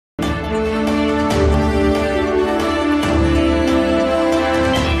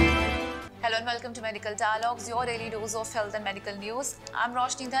Medical Dialogues, your daily dose of health and medical news. I'm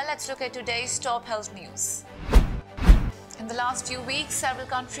Roshni Dhar. Let's look at today's top health news. In the last few weeks, several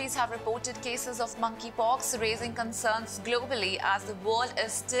countries have reported cases of monkeypox, raising concerns globally as the world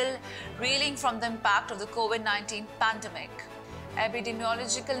is still reeling from the impact of the COVID-19 pandemic.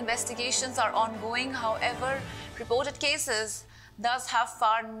 Epidemiological investigations are ongoing. However, reported cases thus have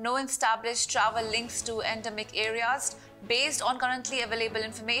far no established travel links to endemic areas. Based on currently available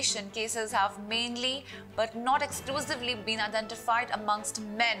information, cases have mainly but not exclusively been identified amongst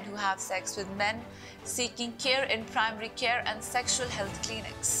men who have sex with men seeking care in primary care and sexual health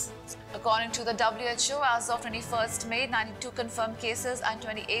clinics. According to the WHO, as of 21st May, 92 confirmed cases and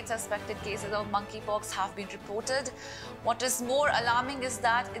 28 suspected cases of monkeypox have been reported. What is more alarming is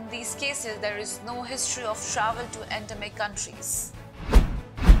that in these cases, there is no history of travel to endemic countries.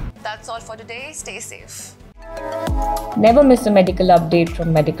 That's all for today. Stay safe. Never miss a medical update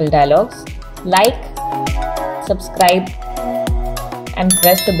from Medical Dialogues. Like, subscribe, and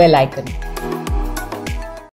press the bell icon.